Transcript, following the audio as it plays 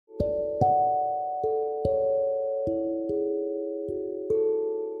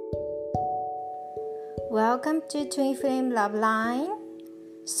Welcome to Twin Flame Love Line.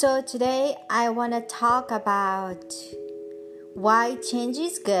 So today I want to talk about why change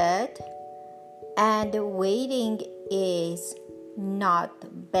is good and waiting is not the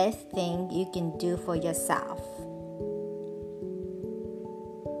best thing you can do for yourself.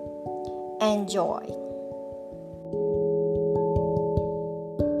 Enjoy.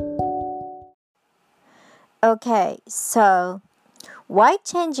 Okay, so why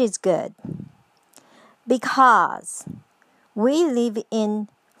change is good? Because we live in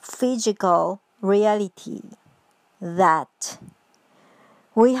physical reality that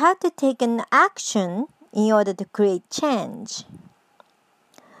we have to take an action in order to create change.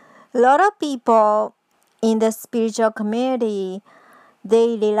 A lot of people in the spiritual community,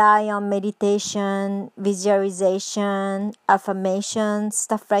 they rely on meditation, visualization, affirmation,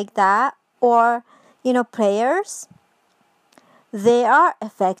 stuff like that, or prayers. They are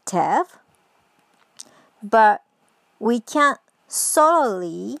effective, but we can't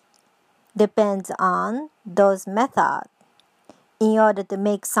solely depend on those methods in order to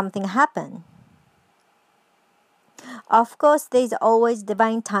make something happen. Of course, there's always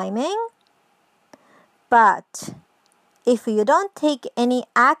divine timing, but if you don't take any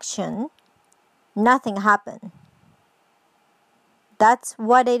action, nothing happens. That's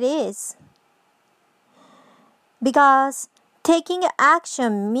what it is. Because taking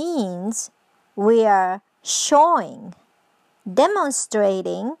action means we are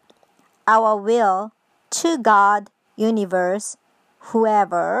demonstrating our will to God, universe,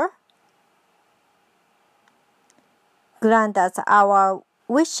 whoever grant us our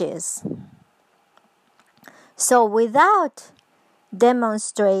wishes. So without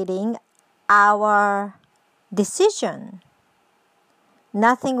demonstrating our decision,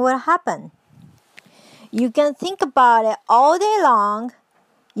 nothing will happen. You can think about it all day long.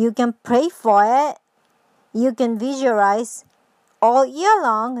 You can pray for it. You can visualize all year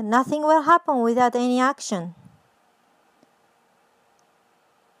long. Nothing will happen without any action.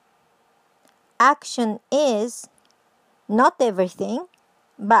 Action is not everything,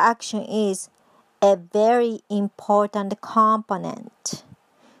 but action is a very important component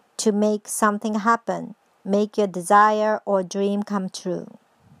to make something happen, make your desire or dream come true.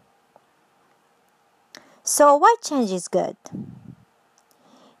 So why change is good?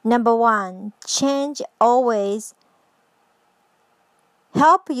 Number one, change always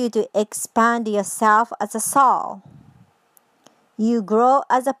help you to expand yourself as a soul. You grow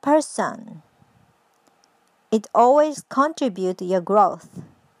as a person. It always contributes to your growth.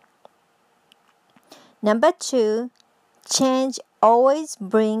 Number two, change always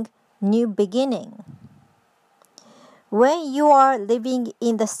brings new beginning. When you are living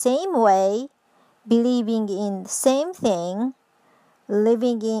in the same way, believing in the same thing,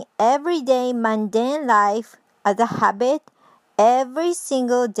 living in everyday mundane life as a habit every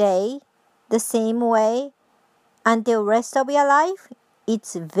single day the same way until rest of your life,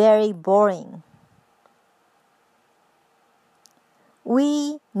 it's very boring.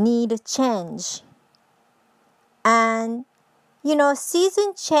 We need change. And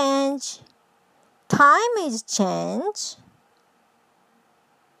season change, time is change.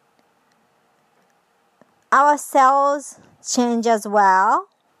 Our cells change as well.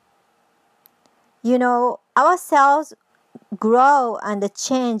 Our cells grow and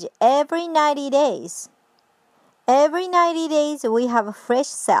change every 90 days. Every 90 days we have fresh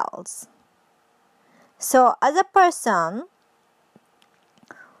cells. So as a person,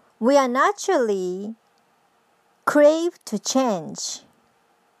 we are naturally crave to change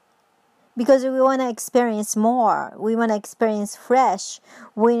because we want to experience more. We want to experience fresh.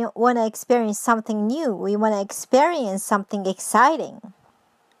 We want to experience something new. We want to experience something exciting.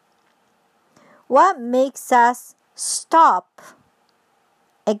 What makes us stop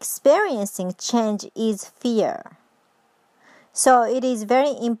experiencing change is fear. So it is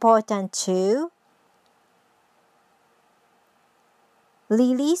very important to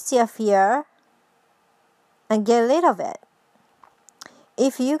release your fear and get rid of it.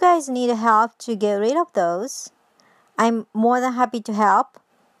 If you guys need help to get rid of those, I'm more than happy to help.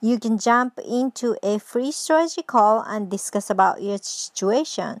 You can jump into a free strategy call and discuss about your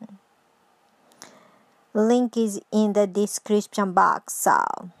situation. Link is in the description box, so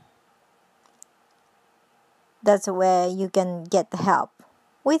that's where you can get the help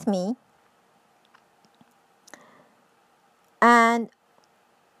with me. And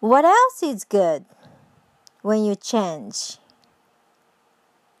what else is good when you change?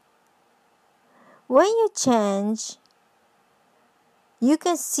 When you change, you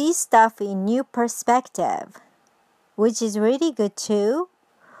can see stuff in new perspective, which is really good too.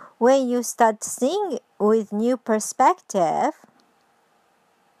 When you start seeing with new perspective,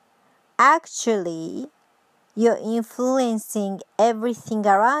 actually you're influencing everything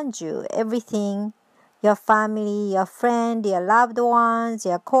around you, everything, your family, your friend, your loved ones,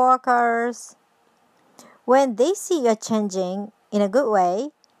 your coworkers. When they see you're changing in a good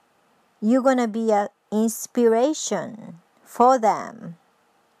way, you're gonna be an inspiration for them.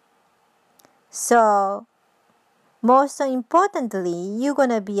 So, most importantly, you're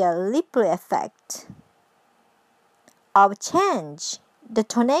gonna be a ripple effect of change, the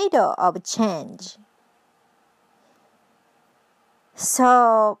tornado of change.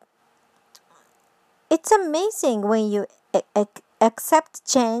 So, it's amazing when you accept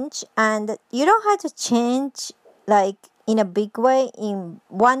change, and you don't have to change like in a big way in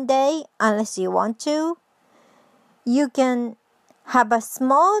one day unless you want to. You can have a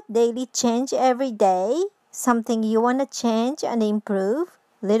small daily change every day, something you want to change and improve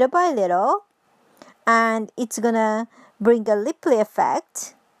little by little, and it's gonna bring a ripple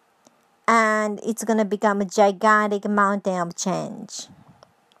effect, and it's gonna become a gigantic mountain of change.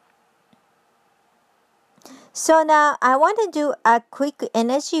 So now I want to do a quick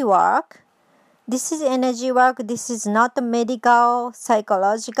energy work. This is energy work. This is not a medical,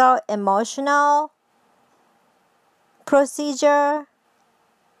 psychological, emotional procedure.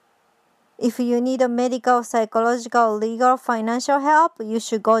 If you need a medical, psychological, legal, financial help, you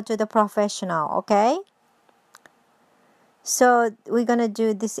should go to the professional, okay? So we're going to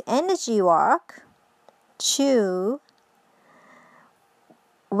do this energy work to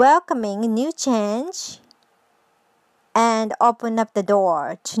welcoming new change and open up the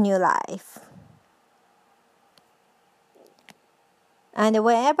door to new life. And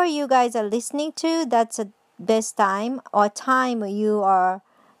wherever you guys are listening to, that's the best time or time you are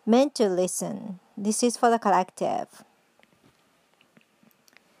meant to listen. This is for the collective.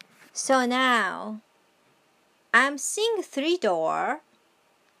 So now, I'm seeing 3 doors,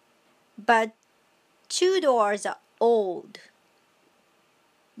 but 2 doors are old.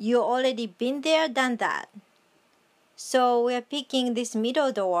 You already been there, done that. So we're picking this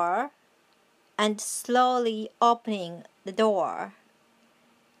middle door and slowly opening the door.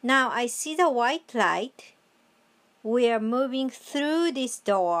 Now I see the white light. We are moving through this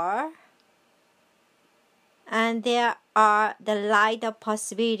door, and there are the light of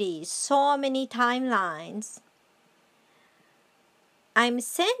possibilities, so many timelines. I'm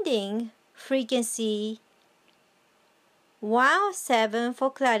sending frequency 107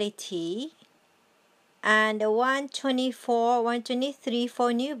 for clarity and 124, 123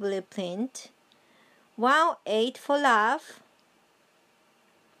 for new blueprint, 108 for love,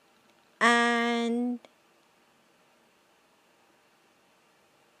 and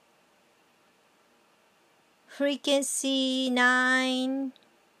frequency 9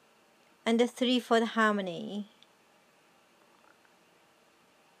 and the 3 for the harmony.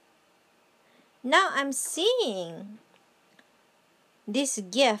 Now I'm seeing this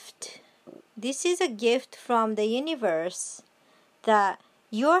gift. This is a gift from the universe that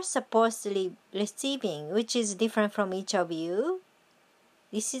you're supposedly receiving, which is different from each of you.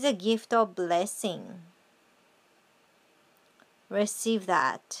 This is a gift of blessing. Receive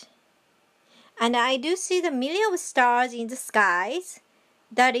that. And I do see the million of stars in the skies.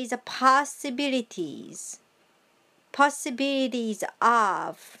 That is a possibilities. Possibilities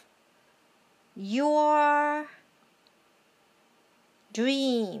of your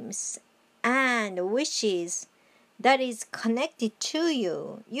dreams and wishes that is connected to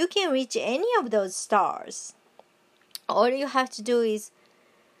you. You can reach any of those stars. All you have to do is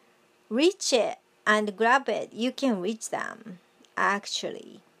reach it and grab it. You can reach them,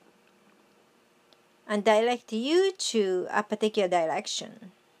 actually, and direct you to a particular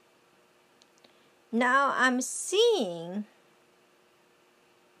direction. Now I'm seeing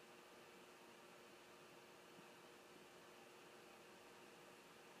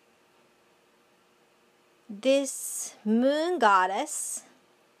this moon goddess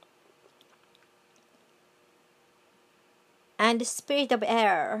and the spirit of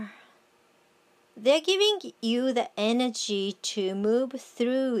air. They're giving you the energy to move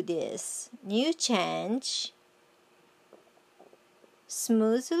through this new change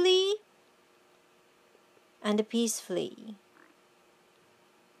smoothly and peacefully.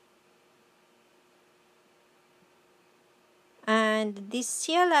 And this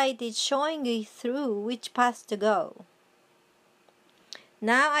sheer light is showing you through which path to go.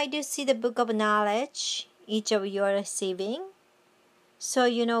 Now I do see the book of knowledge each of you are receiving, so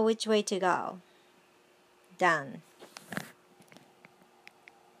you know which way to go. Done.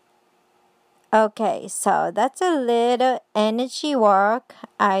 Okay, so that's a little energy work.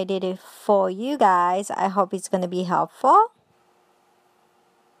 I did it for you guys. I hope it's going to be helpful.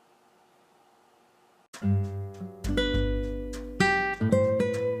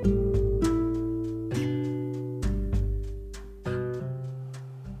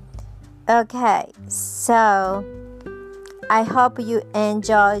 Okay, so I hope you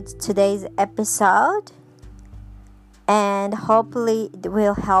enjoyed today's episode, and hopefully it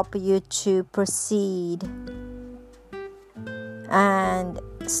will help you to proceed and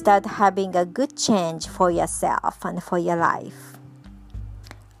start having a good change for yourself and for your life.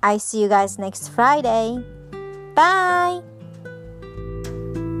 I see you guys next Friday. Bye!